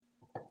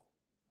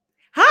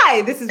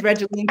Hi, this is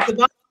Regeline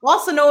Sabat,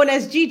 also known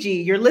as Gigi.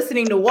 You're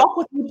listening to Walk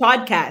With Me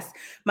podcast.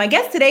 My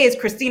guest today is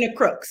Christina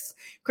Crooks.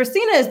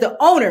 Christina is the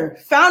owner,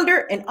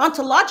 founder, and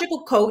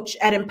ontological coach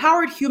at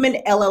Empowered Human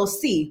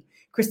LLC.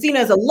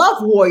 Christina is a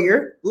love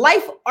warrior,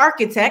 life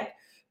architect,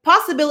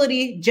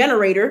 possibility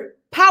generator,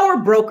 power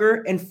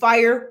broker, and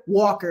fire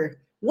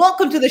walker.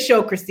 Welcome to the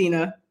show,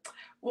 Christina.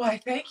 Why,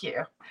 thank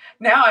you.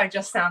 Now I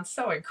just sound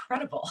so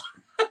incredible.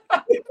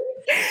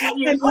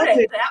 You I put love it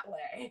it. that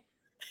way.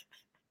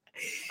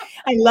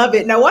 I love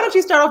it. Now, why don't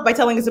you start off by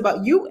telling us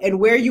about you and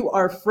where you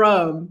are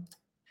from?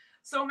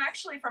 So I'm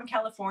actually from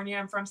California.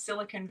 I'm from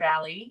Silicon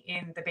Valley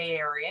in the Bay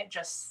Area,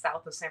 just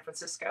south of San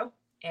Francisco.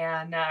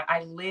 And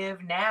I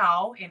live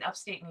now in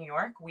upstate New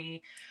York.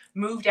 We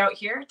moved out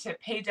here to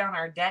pay down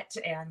our debt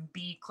and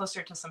be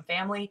closer to some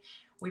family.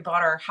 We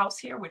bought our house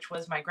here, which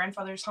was my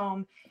grandfather's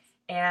home.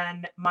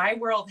 And my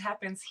world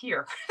happens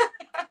here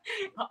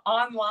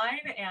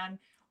online and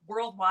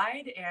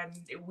worldwide. And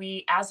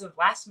we, as of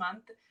last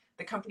month,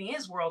 the company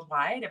is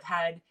worldwide. I've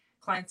had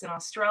clients in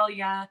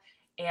Australia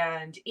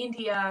and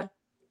India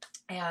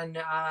and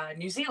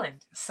New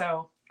Zealand.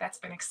 So that's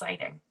been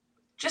exciting.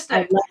 Just I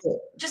a love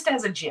it. just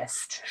as a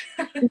gist.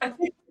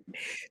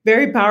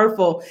 Very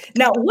powerful.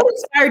 Now, what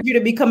inspired you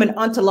to become an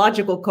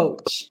ontological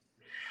coach?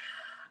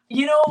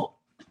 You know,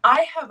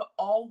 I have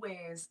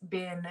always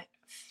been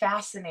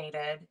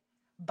fascinated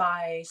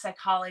by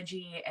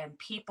psychology and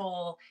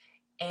people,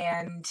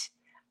 and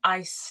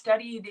I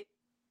studied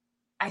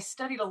I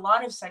studied a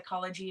lot of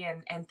psychology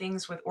and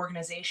things with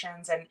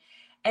organizations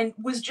and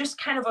was just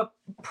kind of a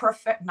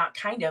not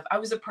kind of, I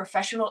was a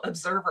professional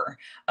observer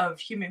of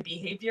human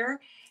behavior.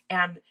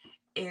 And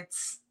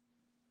it's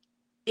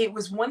it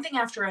was one thing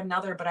after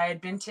another, but I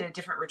had been to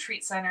different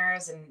retreat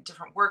centers and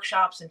different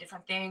workshops and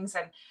different things.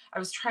 And I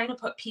was trying to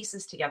put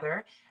pieces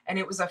together. And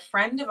it was a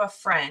friend of a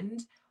friend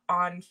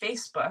on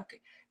Facebook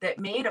that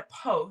made a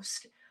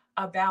post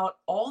about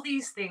all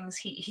these things.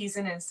 He's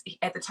in his,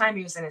 at the time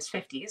he was in his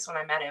 50s when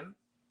I met him.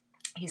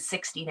 He's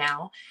 60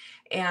 now.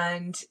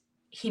 And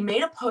he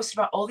made a post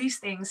about all these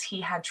things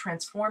he had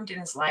transformed in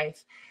his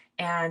life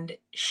and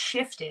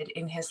shifted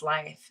in his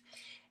life.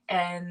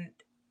 And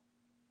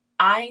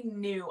I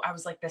knew, I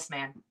was like, this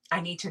man, I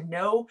need to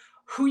know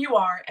who you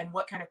are and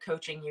what kind of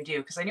coaching you do.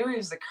 Because I knew he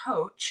was a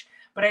coach,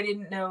 but I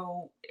didn't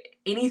know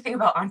anything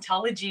about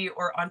ontology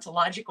or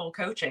ontological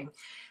coaching.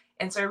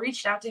 And so I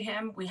reached out to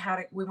him. We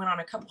went on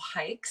a couple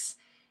hikes,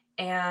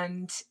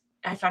 and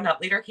I found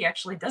out later he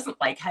actually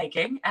doesn't like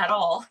hiking at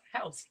all.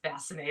 That was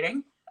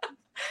fascinating.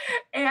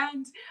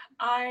 And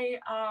I,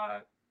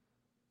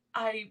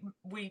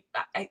 we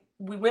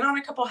went on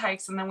a couple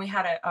hikes, and then we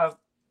had a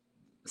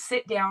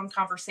sit down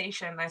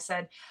conversation. I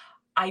said,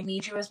 I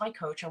need you as my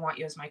coach. I want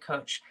you as my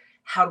coach.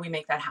 How do we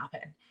make that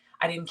happen?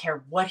 I didn't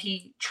care what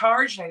he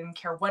charged. I didn't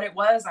care what it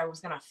was. I was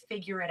going to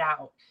figure it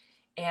out.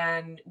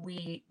 And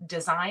we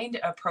designed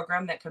a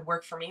program that could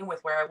work for me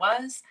with where I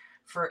was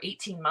for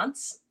 18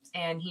 months.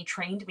 And he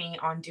trained me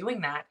on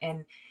doing that.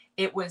 And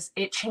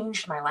it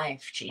changed my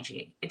life,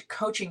 Gigi.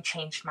 Coaching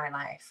changed my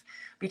life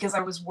because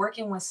I was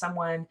working with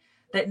someone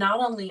that not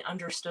only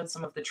understood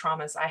some of the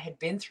traumas I had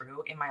been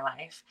through in my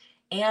life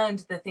and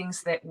the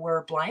things that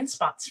were blind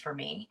spots for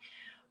me,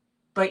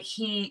 but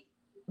he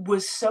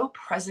was so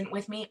present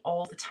with me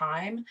all the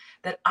time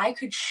that I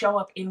could show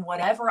up in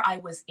whatever I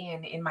was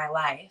in my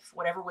life,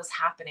 whatever was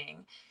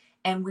happening,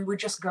 and we would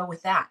just go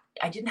with that.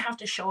 I didn't have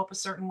to show up a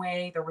certain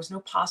way. There was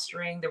no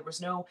posturing. There was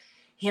no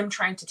him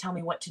trying to tell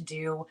me what to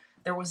do.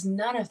 There was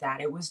none of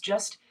that. It was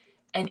just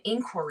an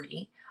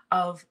inquiry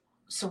of,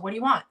 so what do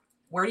you want?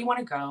 Where do you want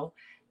to go?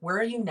 Where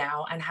are you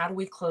now? And how do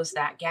we close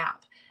that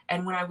gap?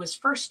 And when I was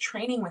first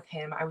training with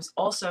him, I was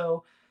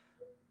also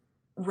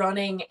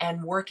running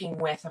and working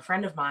with a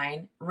friend of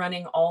mine,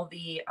 running all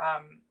the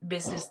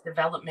business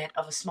development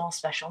of a small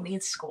special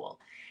needs school.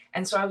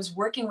 And so I was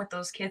working with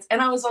those kids,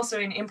 and I was also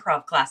in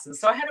improv classes.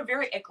 So I had a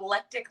very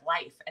eclectic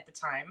life at the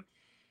time.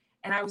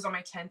 And I was on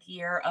my 10th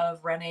year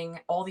of running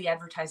all the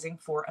advertising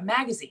for a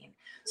magazine.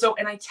 So,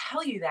 and I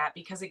tell you that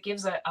because it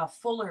gives a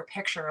fuller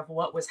picture of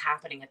what was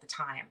happening at the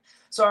time.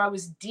 So I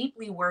was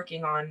deeply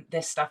working on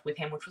this stuff with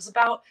him, which was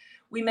about,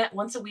 we met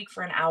once a week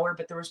for an hour,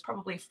 but there was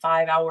probably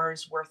 5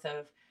 hours worth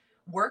of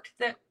work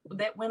that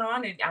went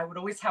on. And I would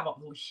always have a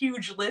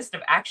huge list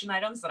of action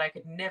items that I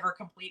could never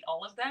complete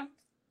all of them.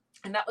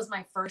 And that was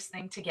my first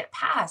thing to get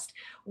past,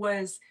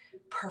 was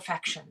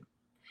perfection.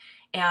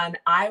 And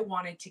I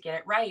wanted to get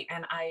it right,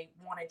 and I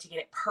wanted to get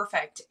it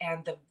perfect.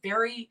 And the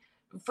very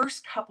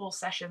first couple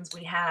sessions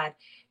we had,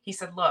 he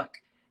said,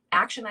 look,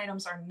 action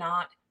items are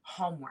not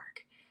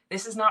homework.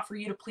 This is not for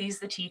you to please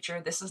the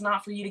teacher. This is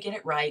not for you to get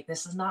it right.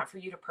 This is not for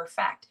you to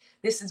perfect.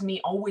 This is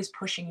me always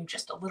pushing you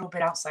just a little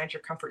bit outside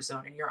your comfort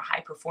zone. And you're a high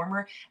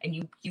performer, and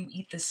you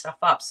eat this stuff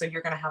up. So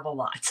you're going to have a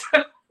lot.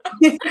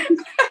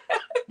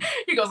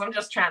 He goes, I'm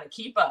just trying to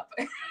keep up.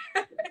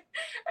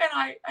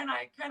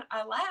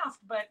 I laughed,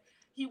 but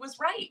he was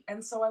right.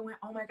 And so I went,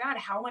 oh my God,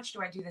 how much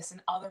do I do this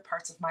in other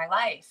parts of my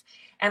life?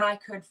 And I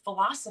could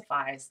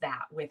philosophize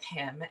that with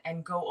him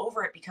and go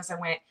over it, because I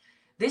went,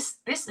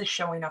 this is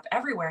showing up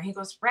everywhere. And he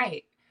goes,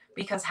 right,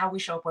 because how we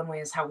show up one way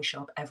is how we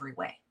show up every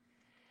way.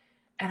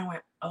 And I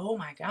went, oh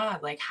my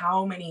God, like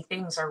how many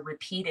things are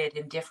repeated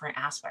in different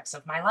aspects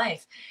of my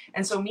life.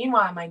 And so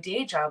meanwhile, my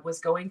day job was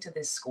going to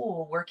this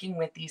school, working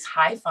with these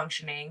high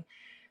functioning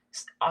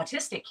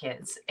autistic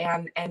kids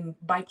and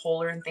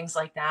bipolar and things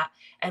like that.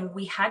 And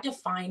we had to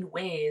find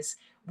ways.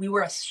 We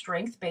were a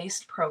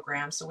strength-based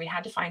program, so we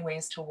had to find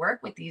ways to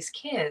work with these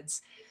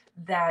kids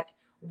that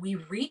we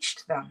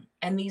reached them.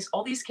 And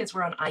all these kids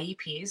were on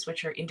IEPs,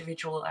 which are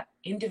individualized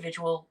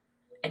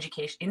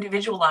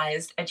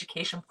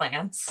education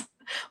plans.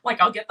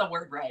 Like, I'll get the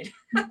word right.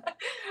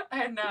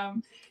 And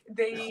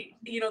they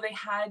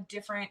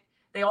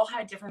all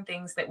had different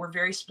things that were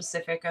very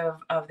specific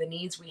of the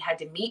needs we had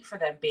to meet for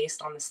them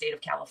based on the state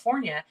of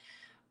California.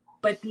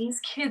 But these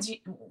kids,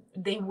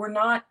 they were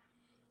not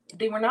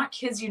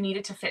kids you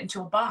needed to fit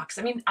into a box.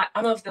 I mean,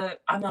 I'm of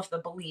the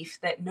belief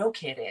that no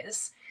kid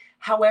is.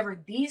 However,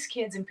 these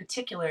kids in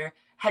particular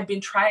had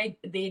tried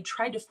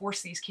to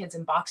force these kids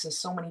in boxes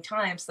so many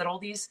times that all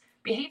these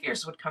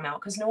behaviors would come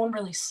out because no one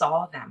really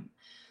saw them.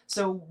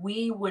 So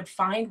we would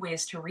find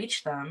ways to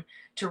reach them,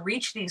 to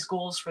reach these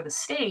goals for the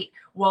state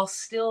while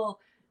still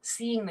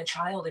seeing the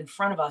child in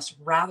front of us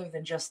rather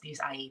than just these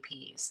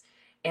IEPs.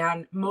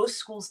 And most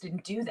schools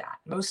didn't do that.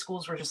 Most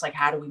schools were just like,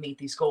 how do we meet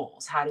these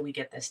goals? How do we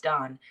get this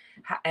done?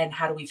 And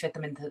how do we fit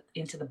them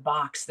into the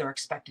box they're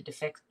expected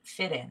to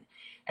fit in?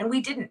 And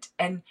we didn't.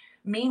 And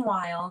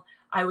meanwhile,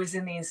 I was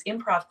in these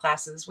improv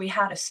classes. We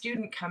had a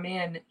student come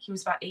in. He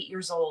was about 8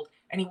 years old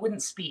and he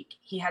wouldn't speak.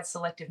 He had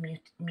selective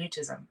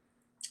mutism.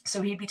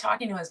 So he'd be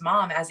talking to his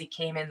mom as he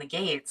came in the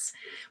gates.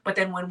 But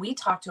then when we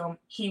talked to him,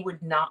 he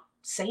would not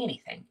say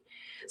anything.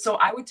 So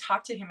I would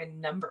talk to him in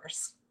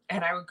numbers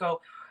and I would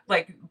go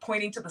like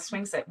pointing to the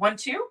swing set. 1,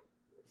 2,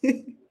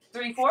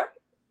 3, 4.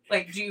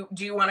 Like, do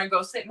you want to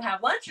go sit and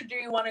have lunch or do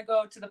you want to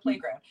go to the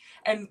playground?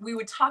 And we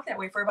would talk that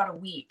way for about a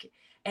week.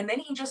 And then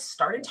he just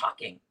started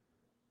talking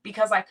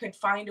because I could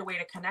find a way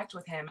to connect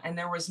with him. And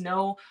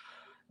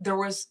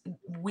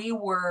we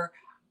were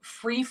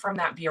free from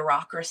that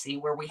bureaucracy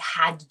where we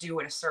had to do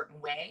it a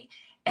certain way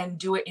and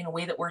do it in a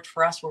way that worked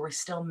for us where we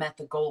still met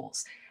the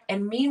goals.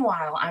 And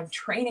meanwhile, I'm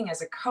training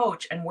as a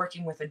coach and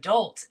working with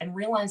adults and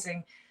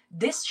realizing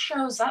this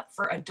shows up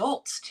for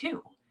adults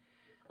too.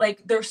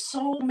 Like, there's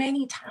so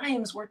many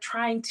times we're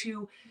trying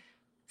to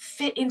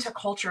fit into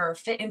culture or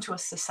fit into a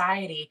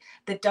society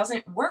that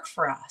doesn't work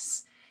for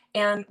us.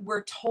 And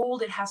we're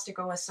told it has to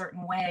go a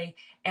certain way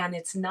and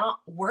it's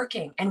not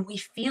working. And we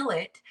feel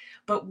it,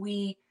 but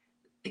we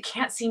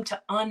can't seem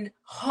to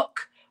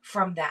unhook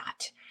from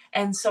that.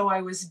 And so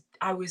I was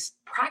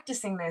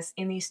practicing this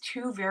in these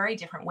two very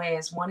different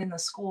ways, one in the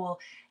school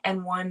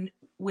and one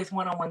with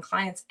one-on-one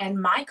clients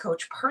and my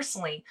coach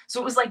personally.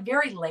 So it was like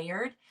very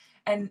layered.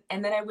 And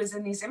then I was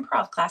in these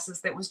improv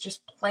classes that was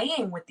just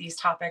playing with these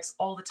topics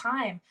all the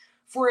time.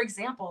 For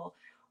example,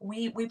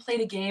 we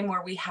played a game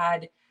where we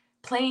had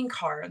playing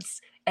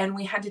cards and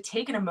we had to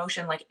take an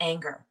emotion like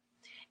anger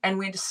and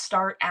we had to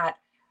start at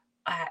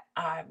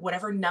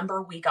whatever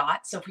number we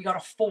got. So if we got a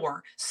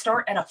 4,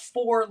 start at a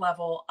 4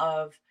 level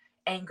of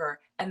anger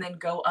and then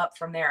go up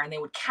from there. And they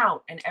would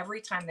count. And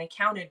every time they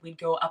counted, we'd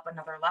go up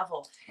another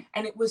level.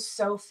 And it was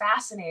so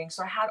fascinating.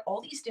 So I had all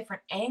these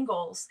different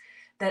angles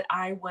that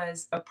I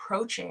was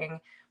approaching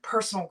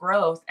personal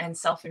growth and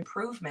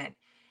self-improvement.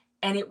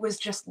 And it was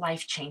just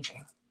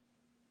life-changing.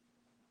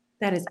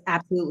 That is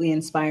absolutely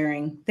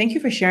inspiring. Thank you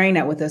for sharing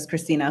that with us,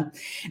 Christina.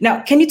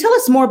 Now, can you tell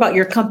us more about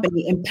your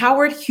company,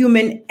 Empowered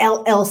Human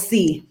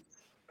LLC?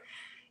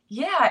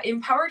 Yeah,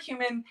 Empowered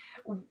Human,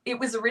 it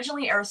was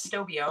originally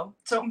Aristobio.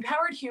 So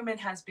Empowered Human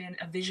has been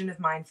a vision of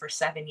mine for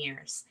 7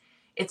 years.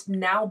 It's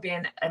now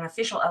been an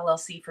official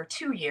LLC for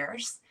 2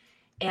 years,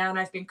 and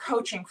I've been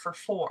coaching for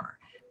 4.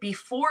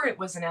 Before it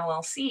was an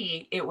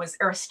LLC, it was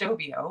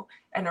Aristobio,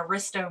 and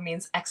Aristo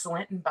means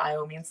excellent and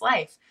bio means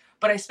life.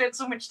 But I spent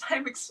so much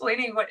time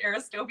explaining what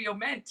Aristobio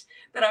meant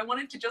that I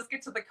wanted to just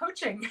get to the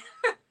coaching.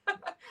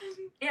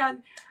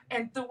 And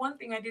the one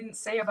thing I didn't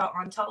say about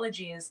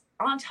ontology is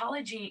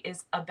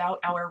about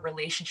our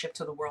relationship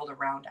to the world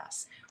around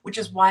us, which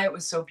is why it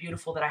was so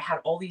beautiful that I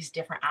had all these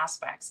different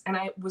aspects. And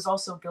I was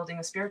also building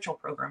a spiritual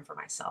program for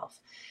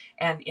myself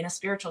and in a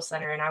spiritual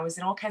center. And I was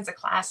in all kinds of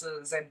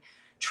classes and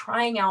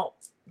trying out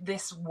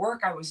this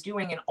work I was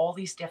doing in all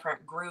these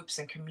different groups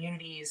and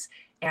communities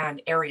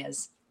and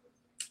areas.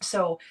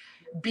 So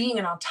being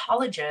an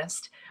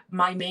ontologist,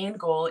 my main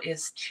goal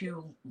is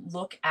to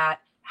look at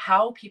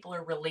how people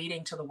are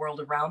relating to the world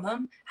around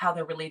them, how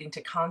they're relating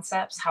to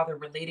concepts, how they're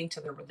relating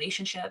to their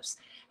relationships,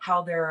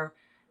 how their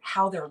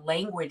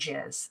language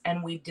is.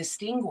 And we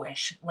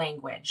distinguish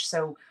language.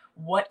 So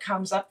what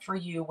comes up for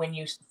you when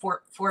you,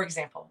 for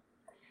example,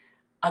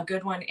 a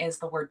good one is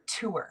the word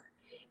tour.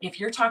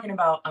 If you're talking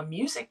about a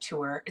music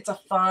tour, it's a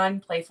fun,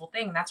 playful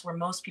thing. That's where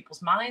most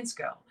people's minds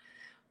go.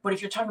 But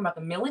if you're talking about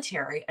the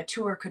military, a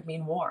tour could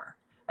mean war.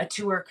 A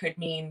tour could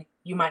mean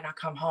you might not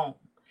come home.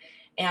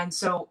 And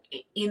so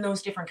in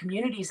those different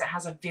communities, it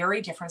has a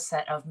very different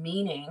set of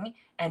meaning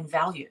and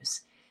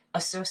values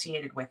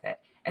associated with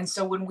it. And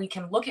so when we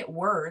can look at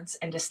words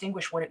and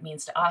distinguish what it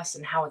means to us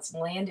and how it's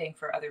landing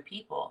for other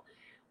people,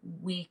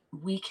 we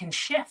can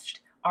shift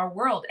our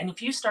world. And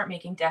if you start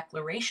making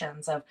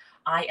declarations of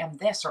I am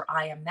this or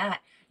I am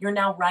that, you're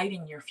now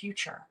writing your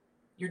future.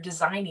 You're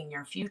designing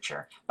your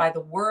future by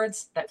the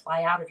words that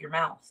fly out of your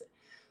mouth.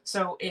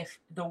 So if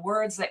the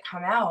words that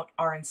come out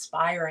are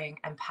inspiring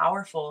and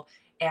powerful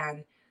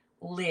and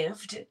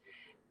lived,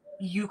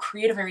 you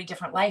create a very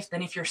different life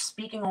than if you're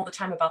speaking all the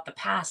time about the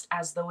past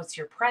as though it's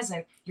your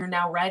present. You're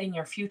now writing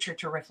your future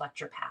to reflect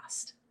your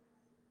past.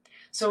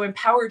 So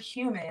Empowered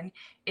Human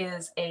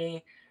is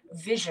a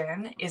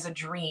vision, is a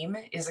dream,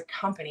 is a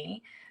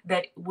company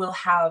that will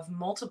have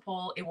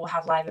it will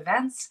have live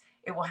events,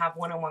 it will have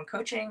one-on-one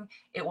coaching,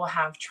 it will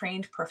have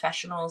trained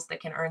professionals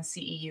that can earn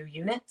CEU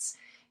units.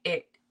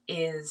 It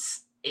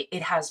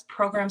has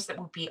programs that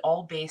would be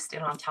all based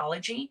in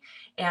ontology.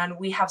 And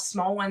we have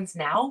small ones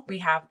now. We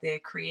have the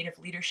creative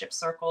leadership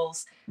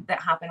circles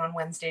that happen on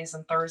Wednesdays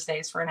and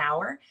Thursdays for an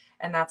hour.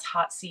 And that's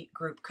hot seat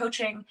group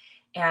coaching.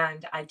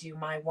 And I do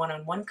my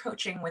one-on-one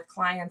coaching with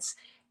clients.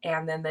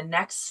 And then the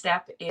next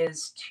step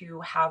is to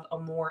have a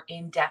more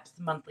in-depth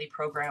monthly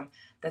program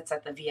that's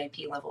at the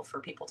VIP level for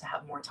people to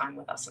have more time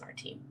with us and our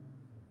team.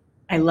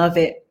 I love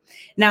it.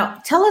 Now,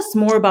 tell us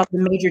more about the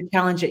major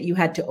challenge that you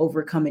had to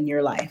overcome in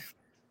your life.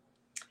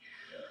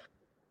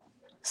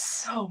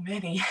 So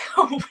many.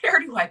 Where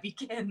do I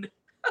begin?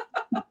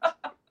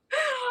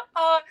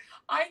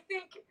 I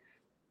think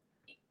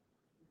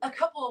a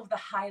couple of the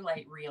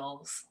highlight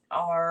reels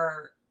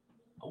are,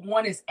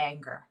 one is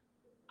anger.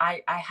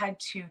 I had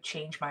to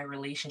change my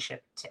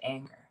relationship to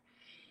anger.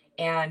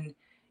 And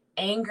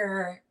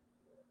anger,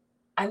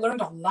 I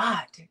learned a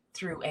lot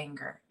through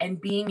anger,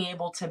 and being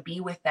able to be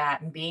with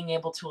that and being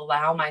able to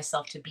allow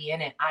myself to be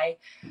in it.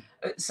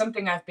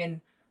 Something I've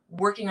been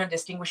working on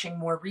distinguishing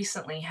more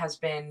recently has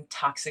been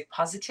toxic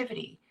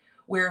positivity,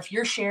 where if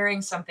you're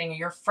sharing something or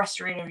you're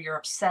frustrated or you're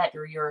upset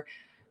or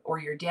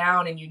you're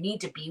down and you need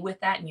to be with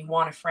that and you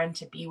want a friend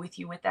to be with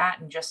you with that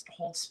and just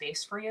hold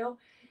space for you,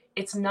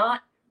 it's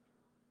not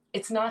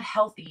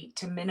healthy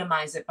to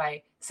minimize it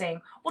by saying,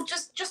 well,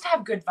 just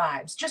have good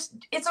vibes.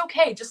 It's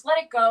okay. Just let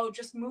it go.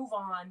 Just move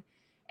on.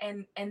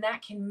 And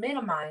that can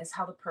minimize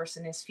how the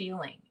person is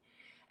feeling.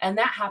 And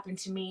that happened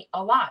to me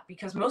a lot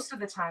because most of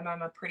the time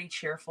I'm a pretty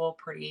cheerful,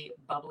 pretty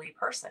bubbly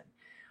person.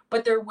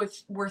 But there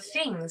were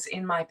things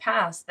in my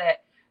past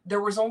that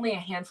there was only a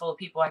handful of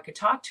people I could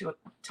talk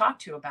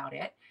to about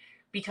it,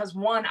 because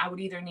one, I would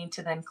either need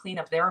to then clean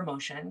up their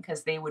emotion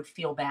because they would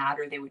feel bad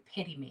or they would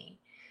pity me,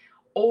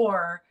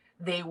 or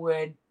they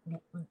would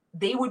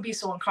be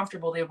so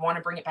uncomfortable they would want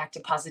to bring it back to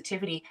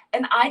positivity,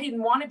 and I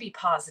didn't want to be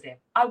positive.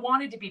 I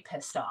wanted to be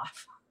pissed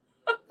off.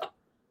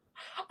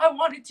 I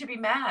wanted to be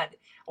mad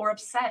or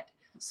upset.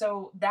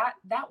 So that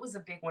was a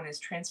big one, is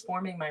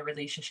transforming my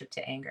relationship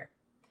to anger.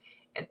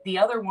 The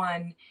other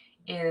one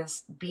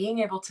is being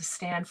able to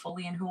stand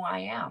fully in who I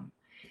am.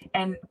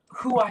 And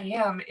who I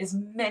am is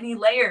many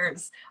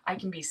layers. I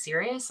can be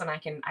serious and I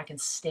can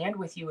stand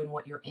with you in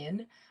what you're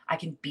in. I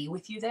can be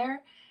with you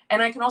there.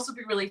 And I can also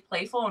be really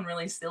playful and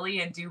really silly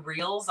and do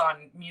reels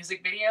on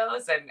music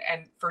videos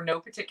and for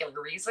no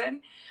particular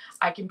reason.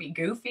 I can be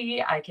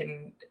goofy. I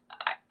can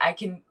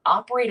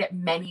operate at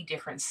many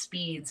different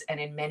speeds and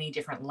in many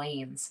different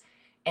lanes.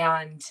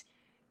 And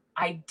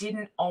I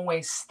didn't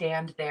always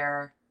stand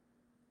there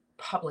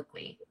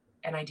publicly,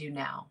 and I do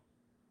now.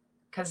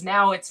 Because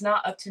now it's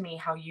not up to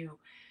me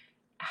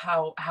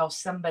how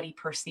somebody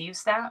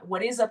perceives that.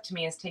 What is up to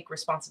me is take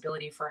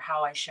responsibility for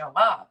how I show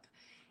up.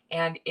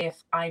 And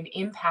if I'm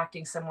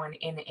impacting someone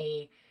in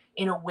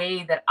a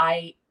way that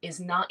is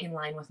not in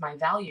line with my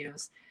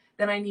values,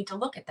 then I need to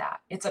look at that.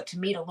 It's up to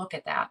me to look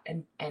at that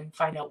and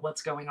find out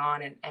what's going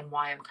on and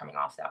why I'm coming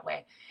off that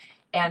way.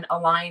 And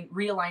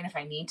realign if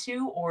I need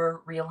to,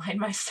 or realign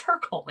my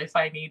circle if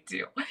I need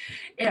to.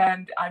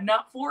 And I'm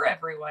not for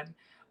everyone,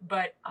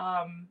 but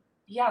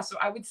so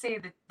I would say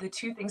that the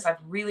two things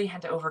I've really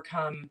had to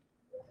overcome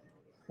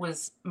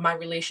was my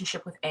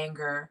relationship with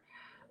anger,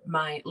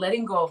 my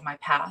letting go of my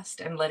past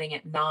and letting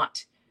it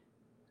not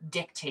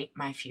dictate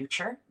my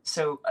future.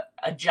 So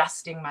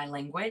adjusting my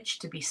language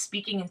to be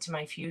speaking into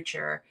my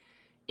future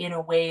in a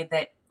way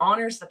that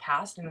honors the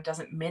past and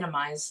doesn't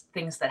minimize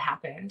things that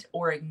happened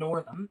or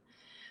ignore them,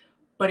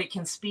 but it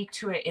can speak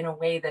to it in a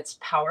way that's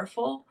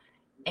powerful,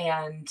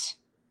 and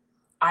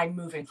I'm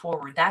moving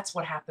forward. That's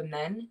what happened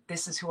then.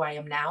 This is who I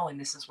am now, and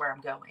this is where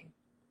I'm going.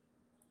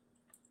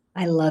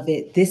 I love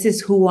it. This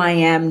is who I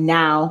am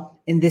now,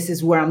 and this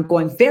is where I'm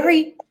going.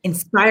 Very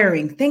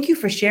inspiring. Thank you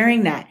for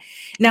sharing that.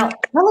 Now,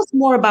 tell us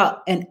more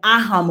about an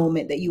aha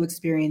moment that you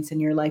experienced in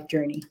your life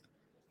journey.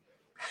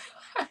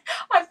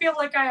 I feel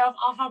like I have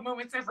aha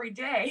moments every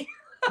day.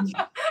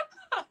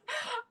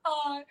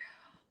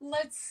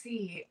 Let's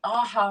see.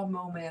 Aha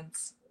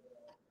moments.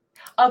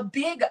 A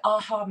big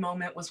aha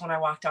moment was when I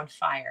walked on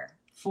fire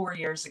 4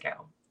 years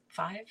ago.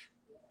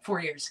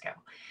 4 years ago.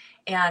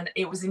 And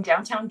it was in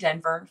downtown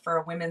Denver for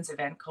a women's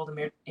event called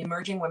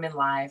Emerging Women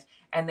Live.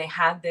 And they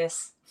had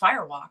this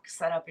fire walk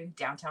set up in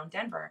downtown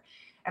Denver.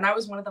 And I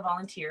was one of the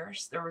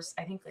volunteers. There was,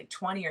 I think, like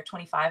 20 or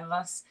 25 of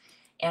us.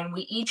 And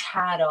we each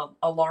had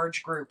a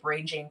large group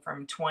ranging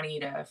from 20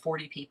 to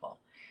 40 people.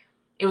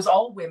 It was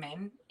all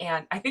women.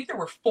 And I think there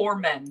were 4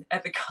 men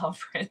at the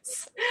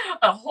conference,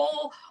 a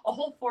whole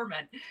 4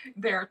 men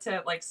there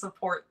to like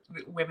support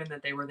the women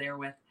that they were there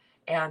with.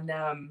 And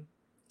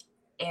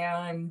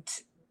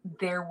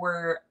there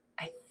were,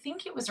 I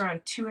think it was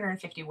around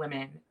 250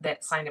 women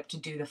that signed up to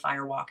do the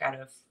fire walk out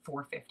of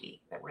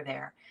 450 that were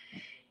there.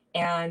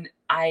 And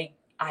I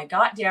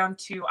got down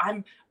to,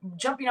 I'm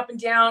jumping up and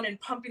down and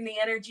pumping the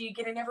energy,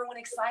 getting everyone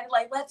excited,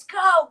 like, let's go.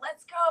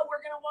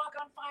 We're going to walk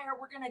on fire.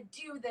 We're going to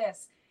do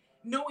this.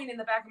 Knowing in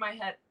the back of my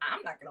head,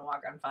 I'm not going to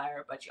walk on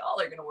fire, but y'all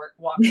are going to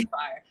walk on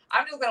fire.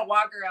 I'm just going to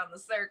walk around the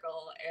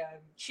circle and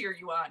cheer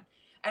you on.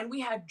 And we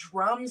had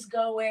drums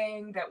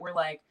going that were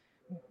like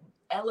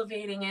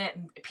elevating it,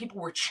 and people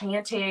were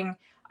chanting.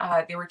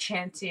 They were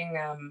chanting,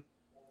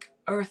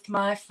 earth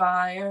my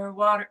fire,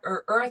 water,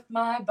 or earth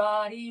my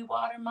body,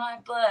 water my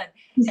blood,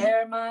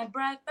 air my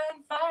breath,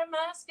 and fire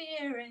my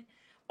spirit,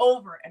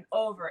 over and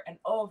over and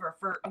over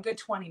for a good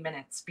 20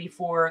 minutes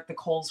before the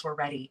coals were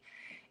ready.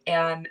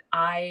 And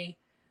I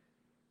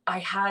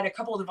had a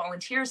couple of the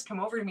volunteers come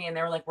over to me and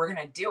they were like, we're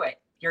going to do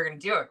it. You're going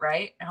to do it,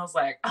 right? And I was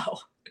like,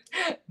 oh,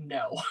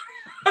 no.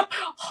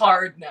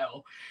 Hard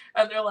no.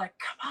 And they're like,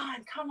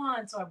 come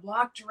on. So I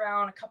walked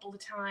around a couple of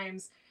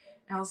times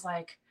and I was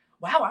like,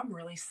 wow, I'm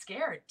really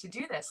scared to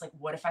do this. Like,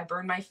 what if I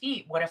burn my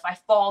feet? What if I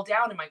fall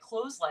down and my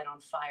clothes light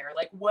on fire?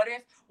 Like, what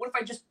if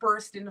I just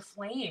burst into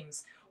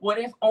flames? What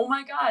if, oh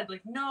my God,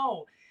 like,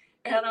 no.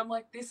 And I'm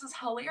like, this is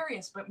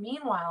hilarious. But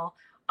meanwhile,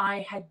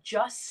 I had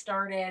just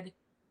started,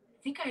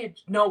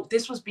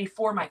 this was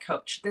before my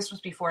coach. This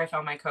was before I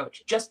found my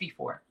coach, just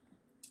before,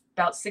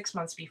 about 6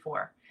 months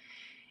before,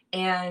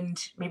 and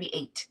maybe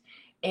 8.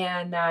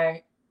 And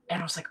I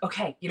was like,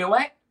 okay, you know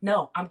what?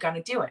 No, I'm going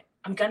to do it.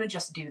 I'm going to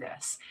just do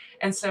this.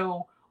 And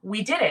so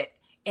we did it.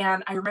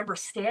 And I remember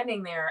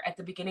standing there at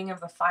the beginning of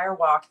the fire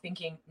walk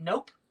thinking,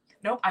 nope,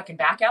 I can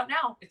back out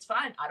now. It's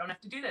fine. I don't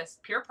have to do this.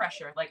 Peer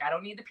pressure. Like, I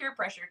don't need the peer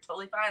pressure.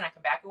 Totally fine. I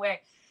can back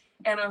away.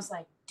 And I was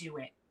like, do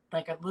it.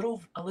 Like a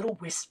little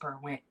whisper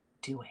went,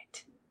 do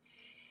it.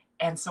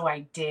 And so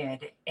I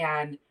did.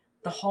 And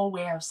the whole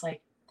way I was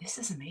like, this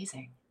is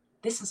amazing.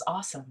 This is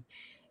awesome.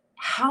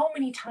 How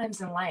many times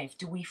in life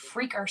do we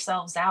freak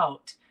ourselves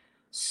out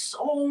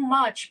so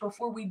much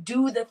before we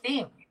do the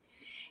thing?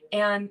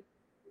 And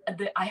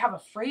I have a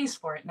phrase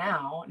for it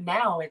now.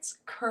 Now it's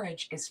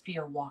courage is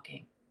fear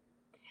walking.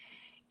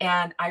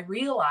 And I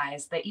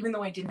realized that even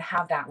though I didn't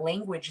have that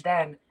language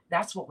then,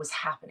 that's what was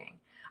happening.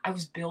 I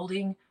was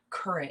building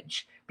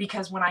courage,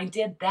 because when I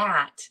did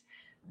that,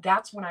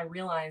 that's when I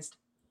realized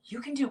you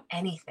can do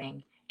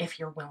anything if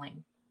you're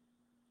willing.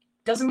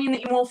 Doesn't mean that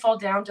you won't fall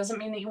down. Doesn't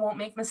mean that you won't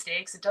make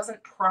mistakes. It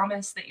doesn't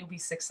promise that you'll be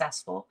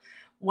successful.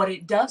 What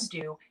it does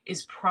do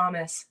is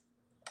promise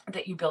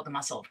that you build the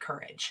muscle of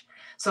courage.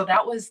 So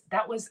that was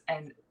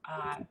an,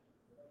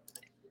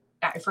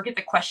 I forget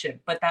the question,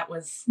 but that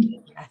was,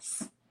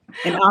 yes.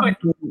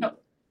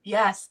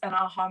 Yes, an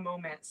aha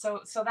moment.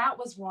 So that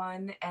was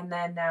one. And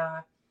then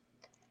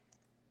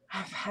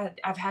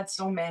I've had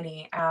so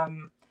many.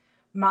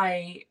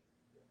 My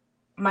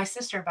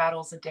sister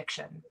battles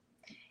addiction,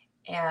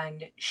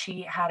 and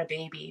she had a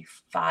baby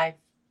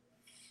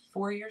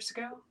 4 years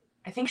ago.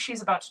 I think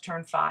she's about to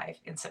turn 5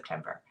 in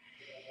September.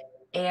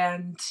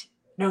 And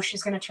no,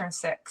 she's going to turn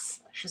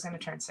 6. She's going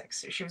to turn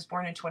 6. She was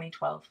born in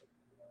 2012.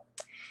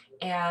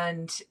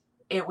 And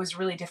it was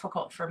really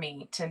difficult for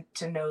me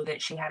to know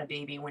that she had a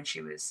baby when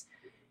she was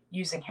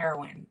using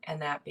heroin,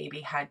 and that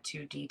baby had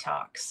to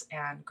detox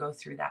and go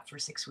through that for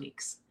 6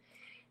 weeks.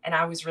 And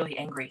I was really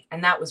angry.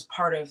 And that was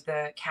part of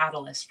the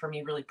catalyst for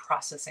me really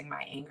processing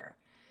my anger.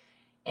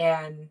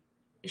 And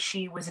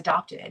she was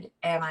adopted,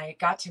 and I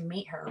got to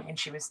meet her when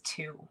she was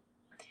 2.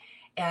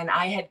 And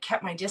I had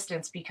kept my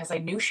distance because I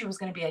knew she was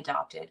going to be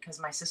adopted because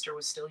my sister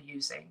was still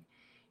using.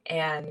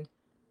 And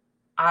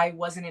I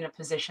wasn't in a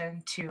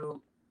position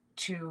to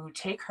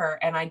take her,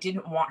 and I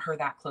didn't want her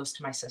that close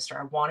to my sister.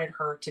 I wanted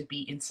her to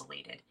be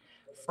insulated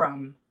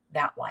from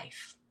that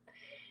life.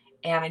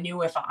 And I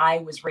knew if I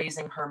was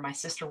raising her, my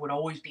sister would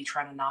always be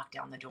trying to knock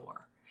down the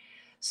door.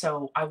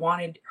 So I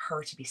wanted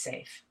her to be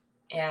safe.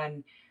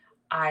 And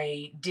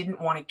I didn't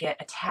want to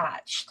get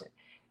attached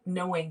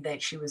knowing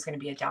that she was going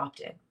to be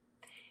adopted.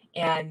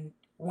 And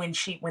when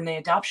the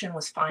adoption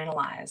was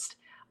finalized,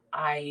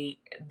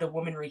 the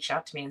woman reached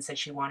out to me and said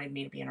she wanted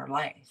me to be in her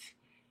life.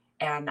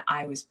 And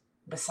I was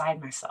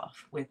beside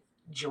myself with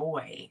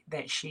joy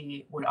that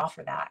she would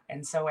offer that.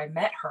 And so I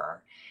met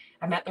her.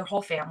 I met their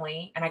whole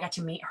family, and I got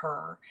to meet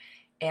her.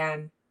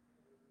 And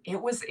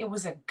it was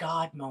a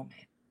God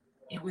moment.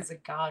 It was a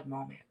God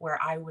moment where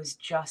I was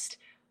just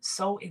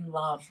so in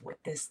love with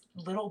this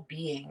little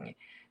being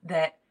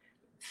that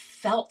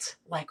felt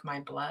like my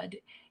blood,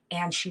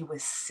 and she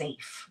was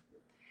safe.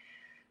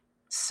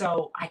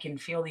 So I can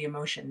feel the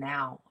emotion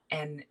now.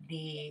 And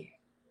the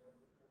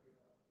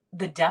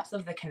depth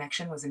of the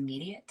connection was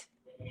immediate.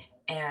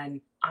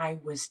 And I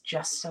was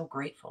just so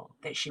grateful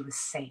that she was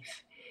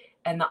safe.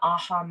 And the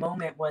aha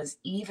moment was,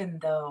 even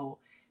though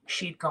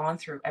she'd gone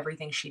through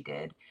everything she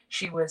did,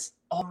 she was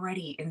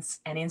already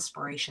an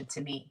inspiration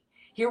to me.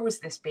 Here was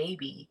this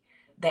baby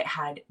that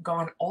had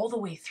gone all the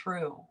way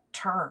through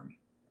term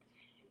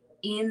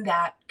in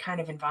that kind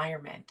of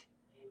environment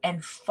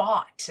and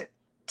fought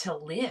to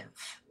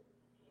live.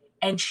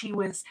 And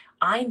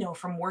I know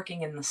from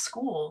working in the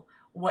school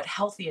what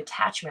healthy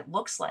attachment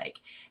looks like.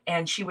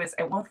 And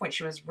at one point,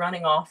 she was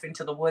running off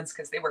into the woods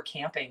because they were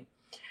camping.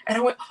 And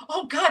I went,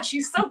 oh God,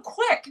 she's so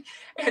quick.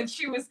 And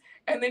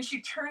then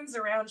she turns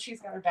around,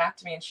 she's got her back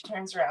to me, and she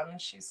turns around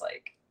and she's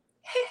like,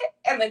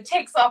 and then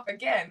takes off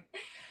again.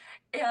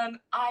 And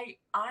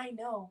I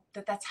know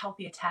that that's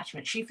healthy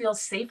attachment. She feels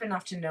safe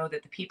enough to know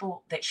that the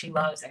people that she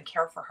loves and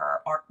care for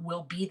her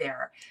will be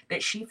there,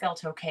 that she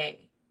felt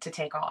okay to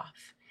take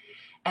off.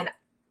 And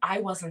I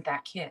wasn't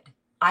that kid.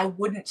 I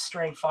wouldn't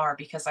stray far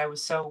because I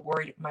was so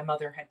worried. My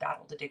mother had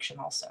battled addiction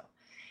also.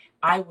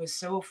 I was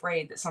so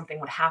afraid that something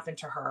would happen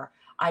to her.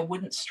 I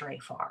wouldn't stray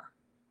far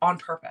on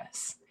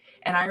purpose.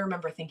 And I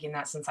remember thinking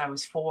that since I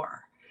was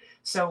 4.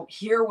 So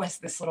here was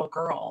this little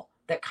girl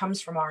that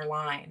comes from our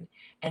line,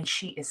 and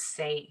she is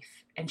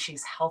safe and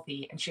she's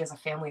healthy and she has a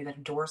family that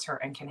adores her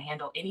and can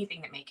handle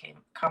anything that may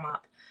come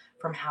up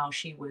from how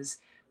she was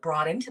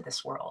brought into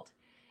this world.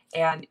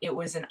 And it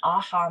was an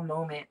aha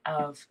moment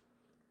of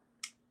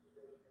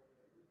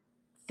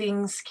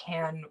things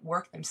can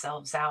work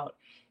themselves out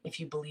if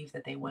you believe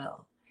that they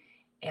will.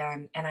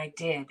 And I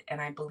did. And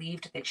I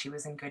believed that she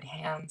was in good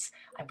hands.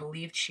 I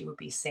believed she would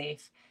be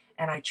safe.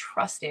 And I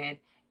trusted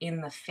in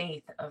the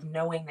faith of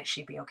knowing that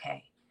she'd be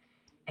okay.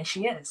 And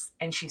she is.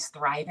 And she's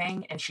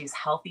thriving and she's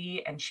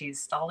healthy and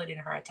she's solid in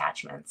her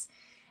attachments.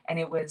 And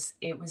it was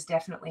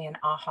definitely an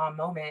aha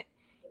moment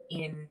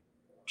in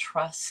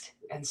trust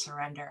and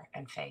surrender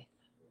and faith.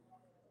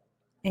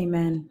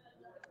 Amen.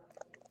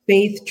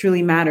 Faith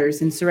truly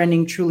matters and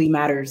surrendering truly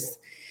matters.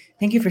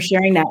 Thank you for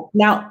sharing that.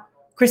 Now,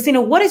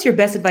 Christina, what is your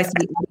best advice to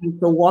the audience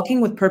for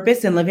walking with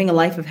purpose and living a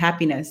life of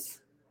happiness?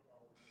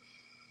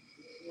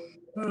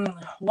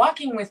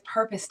 Walking with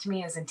purpose to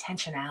me is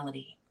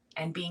intentionality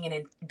and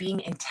being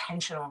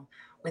intentional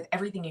with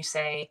everything you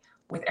say,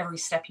 with every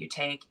step you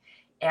take.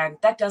 And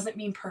that doesn't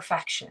mean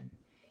perfection.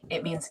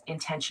 It means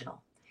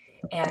intentional.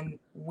 And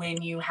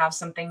when you have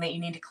something that you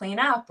need to clean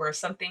up, or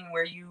something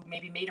where you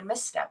maybe made a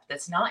misstep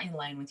that's not in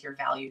line with your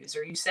values,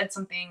 or you said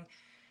something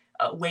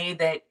a way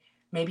that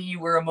maybe you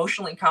were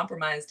emotionally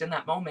compromised in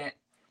that moment,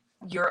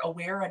 you're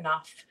aware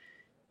enough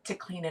to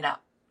clean it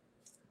up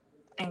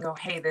and go,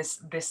 hey, this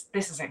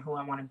isn't who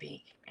I want to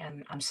be.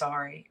 And I'm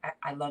sorry.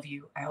 I love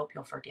you. I hope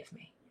you'll forgive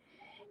me.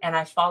 And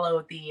I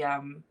follow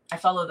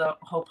the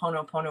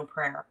Ho'oponopono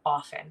prayer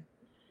often,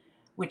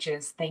 which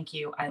is, thank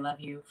you. I love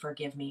you.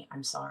 Forgive me.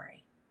 I'm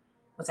sorry.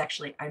 It's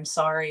actually, I'm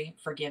sorry.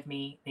 Forgive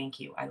me. Thank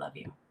you. I love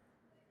you.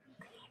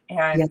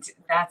 And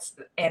that's,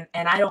 and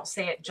I don't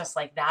say it just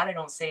like that. I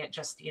don't say it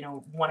just,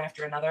 one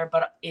after another,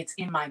 but it's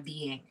in my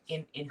being,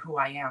 in who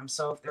I am.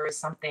 So if there is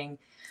something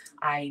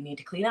I need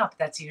to clean up,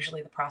 that's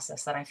usually the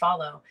process that I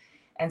follow.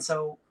 And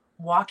so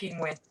walking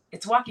with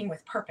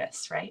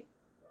purpose, right?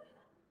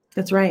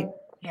 That's right.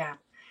 Yeah.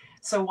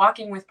 So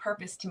walking with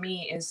purpose to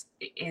me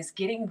is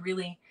getting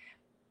really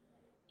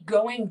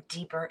going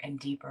deeper and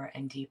deeper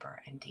and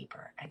deeper and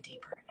deeper and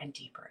deeper and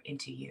deeper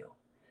into you,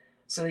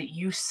 so that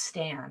you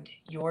stand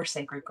your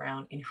sacred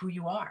ground in who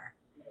you are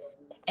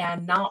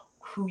and not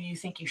who you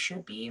think you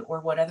should be or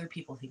what other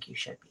people think you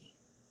should be,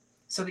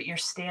 so that you're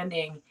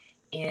standing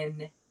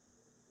in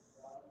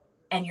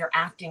and you're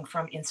acting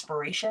from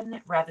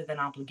inspiration rather than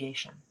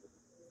obligation.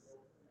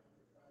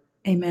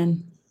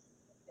 Amen.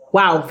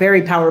 Wow,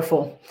 very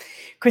powerful.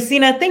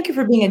 Christina, thank you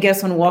for being a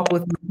guest on Walk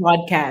With Me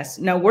podcast.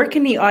 Now, where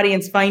can the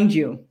audience find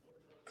you?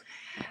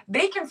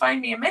 They can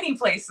find me in many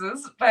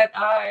places, but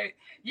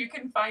you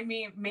can find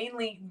me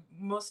mainly,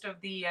 most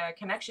of the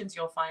connections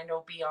you'll find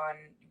will be on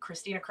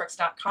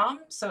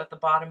ChristinaCrooks.com. So at the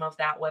bottom of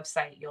that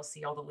website, you'll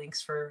see all the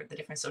links for the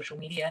different social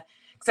media,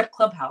 except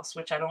Clubhouse,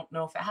 which I don't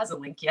know if it has a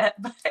link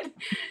yet, but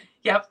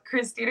yep,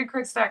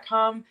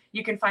 ChristinaCrooks.com.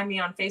 You can find me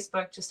on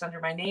Facebook just under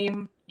my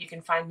name. You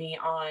can find me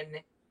on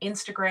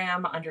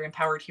Instagram under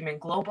Empowered Human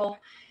Global.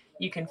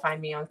 You can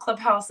find me on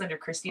Clubhouse under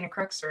Christina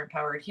Crooks or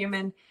Empowered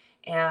Human.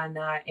 And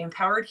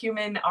Empowered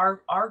Human,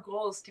 our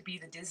goal is to be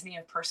the Disney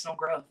of personal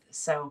growth.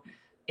 So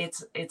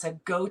it's a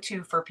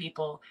go-to for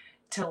people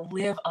to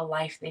live a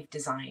life they've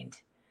designed,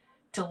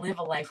 to live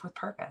a life with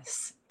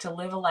purpose, to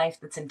live a life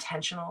that's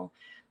intentional,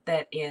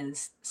 that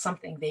is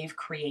something they've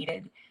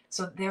created.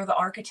 So they're the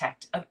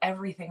architect of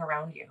everything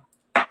around you.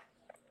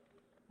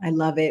 I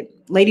love it.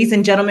 Ladies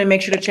and gentlemen,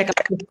 make sure to check out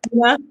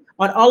Christina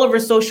on all of her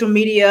social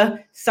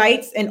media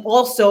sites and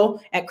also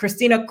at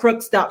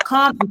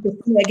ChristinaCrooks.com. And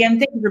Christina, again,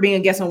 thank you for being a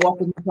guest on Walk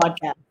With Me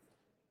podcast.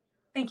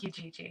 Thank you,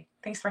 Gigi.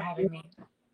 Thanks for having me.